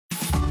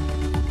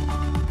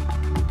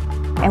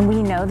And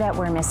we know that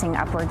we're missing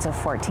upwards of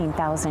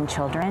 14,000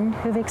 children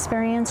who've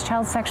experienced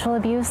child sexual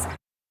abuse.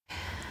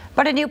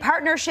 But a new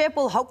partnership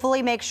will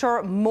hopefully make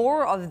sure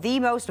more of the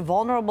most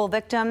vulnerable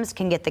victims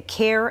can get the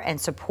care and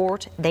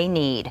support they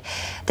need.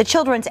 The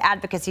Children's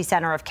Advocacy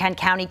Center of Kent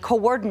County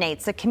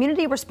coordinates the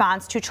community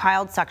response to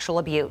child sexual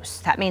abuse.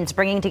 That means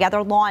bringing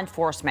together law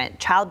enforcement,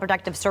 child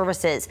protective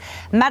services,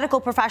 medical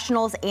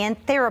professionals,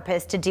 and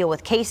therapists to deal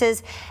with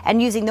cases and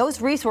using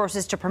those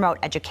resources to promote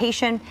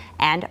education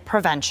and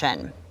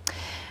prevention.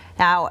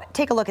 Now,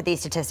 take a look at these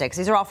statistics.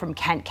 These are all from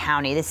Kent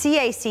County. The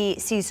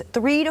CAC sees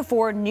 3 to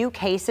 4 new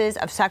cases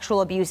of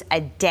sexual abuse a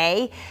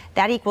day.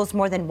 That equals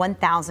more than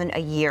 1,000 a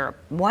year.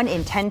 1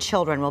 in 10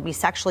 children will be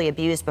sexually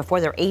abused before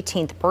their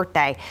 18th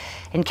birthday.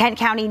 In Kent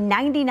County,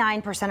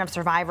 99% of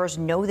survivors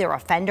know their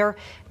offender.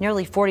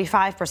 Nearly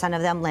 45%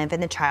 of them live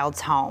in the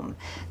child's home.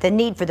 The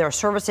need for their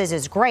services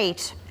is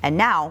great, and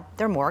now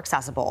they're more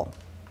accessible.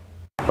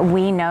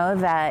 We know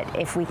that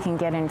if we can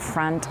get in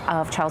front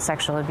of child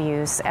sexual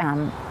abuse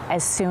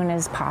as soon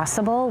as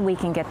possible, we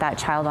can get that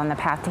child on the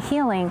path to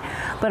healing,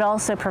 but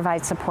also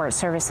provide support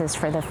services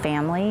for the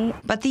family.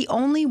 But the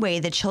only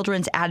way the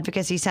Children's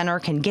Advocacy Center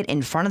can get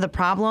in front of the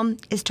problem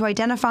is to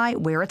identify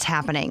where it's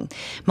happening.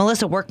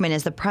 Melissa Workman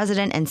is the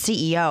president and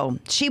CEO.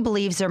 She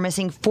believes they're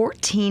missing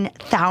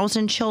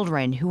 14,000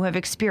 children who have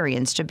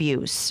experienced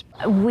abuse.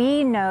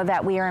 We know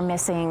that we are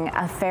missing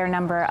a fair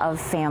number of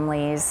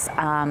families,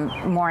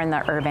 more in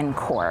the urban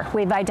core.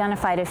 We've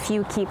identified a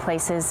few key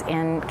places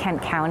in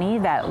Kent County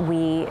that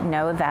we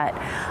know that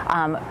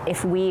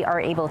if we are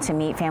able to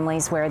meet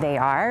families where they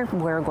are,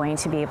 we're going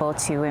to be able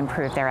to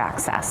improve their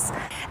access.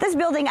 This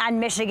building on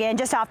Michigan,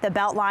 just off the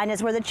Beltline,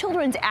 is where the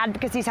Children's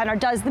Advocacy Center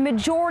does the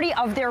majority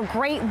of their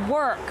great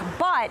work.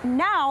 But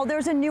now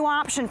there's a new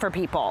option for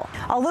people.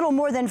 A little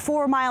more than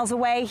 4 miles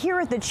away,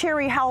 here at the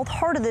Cherry Health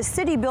Heart of the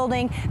City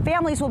building,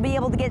 families will be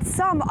able to get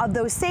some of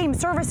those same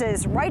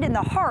services right in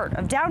the heart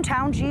of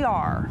downtown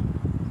GR.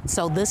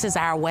 So this is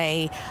our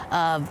way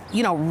of,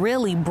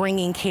 really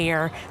bringing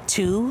care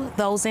to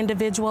those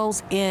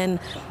individuals in,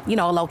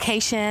 a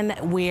location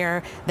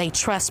where they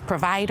trust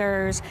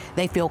providers,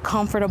 they feel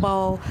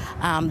comfortable,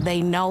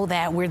 they know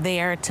that we're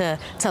there to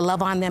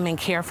love on them and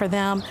care for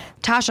them.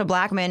 Tasha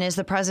Blackman is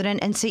the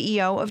president and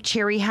CEO of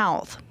Cherry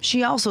Health.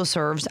 She also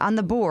serves on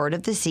the board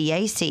of the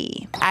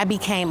CAC. I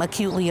became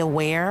acutely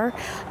aware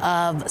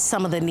of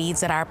some of the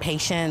needs that our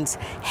patients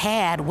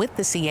had with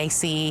the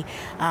CAC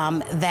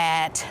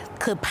that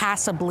could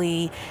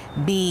possibly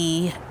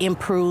be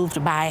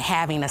improved by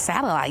having a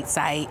satellite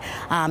site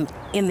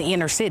in the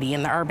inner city,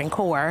 in the urban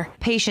core.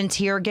 Patients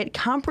here get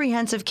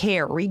comprehensive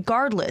care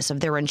regardless of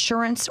their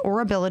insurance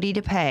or ability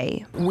to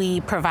pay.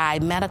 We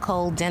provide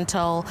medical,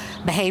 dental,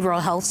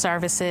 behavioral health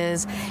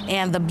services,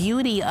 and the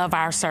beauty of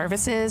our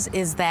services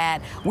is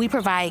that we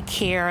provide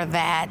care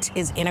that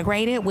is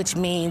integrated, which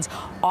means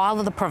all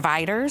of the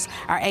providers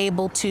are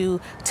able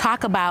to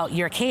talk about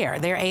your care.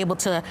 They're able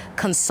to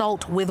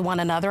consult with one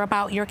another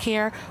about your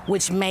care,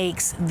 which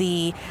makes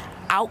the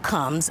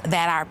outcomes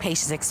that our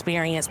patients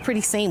experience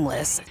pretty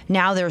seamless.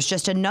 Now there's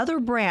just another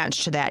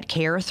branch to that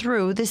care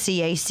through the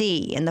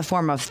CAC in the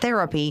form of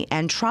therapy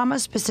and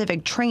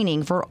trauma-specific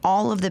training for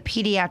all of the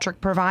pediatric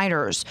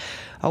providers,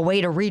 a way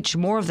to reach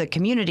more of the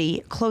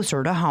community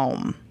closer to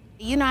home.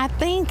 I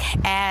think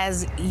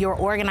as your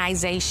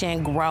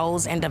organization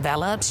grows and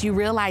develops, you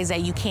realize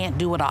that you can't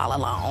do it all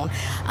alone,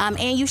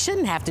 and you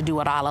shouldn't have to do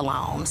it all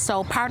alone.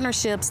 So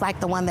partnerships like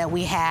the one that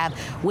we have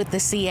with the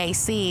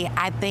CAC,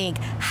 I think,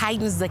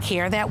 heightens the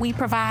care that we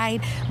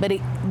provide, but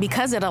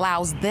because it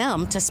allows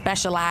them to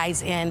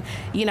specialize in,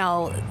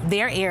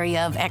 their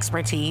area of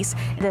expertise.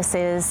 This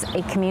is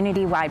a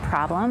community-wide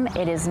problem.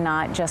 It is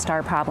not just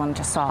our problem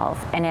to solve,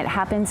 and it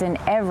happens in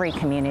every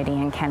community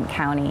in Kent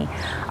County,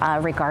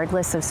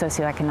 regardless of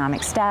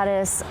socioeconomic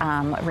status,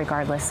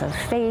 regardless of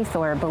faith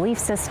or belief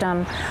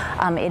system.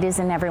 It is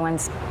in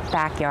everyone's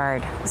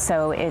backyard,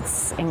 so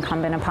it's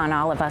incumbent upon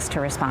all of us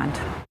to respond.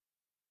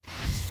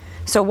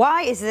 So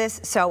why is this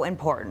so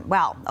important?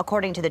 Well,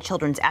 according to the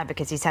Children's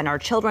Advocacy Center,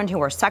 children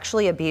who are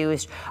sexually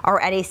abused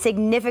are at a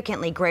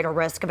significantly greater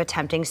risk of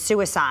attempting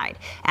suicide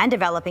and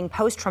developing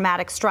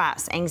post-traumatic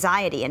stress,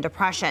 anxiety, and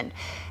depression.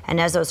 And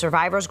as those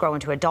survivors grow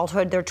into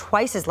adulthood, they're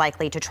twice as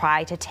likely to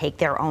try to take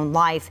their own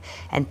life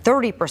and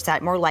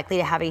 30% more likely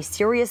to have a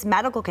serious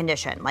medical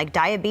condition like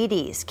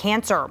diabetes,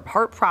 cancer,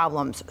 heart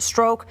problems,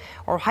 stroke,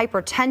 or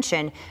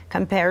hypertension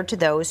compared to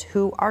those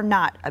who are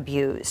not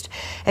abused.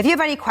 If you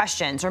have any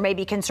questions or may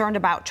be concerned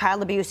about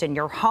child abuse in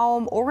your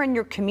home or in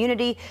your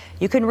community,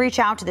 you can reach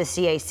out to the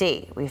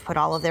CAC. We've put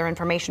all of their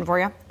information for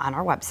you on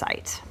our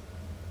website.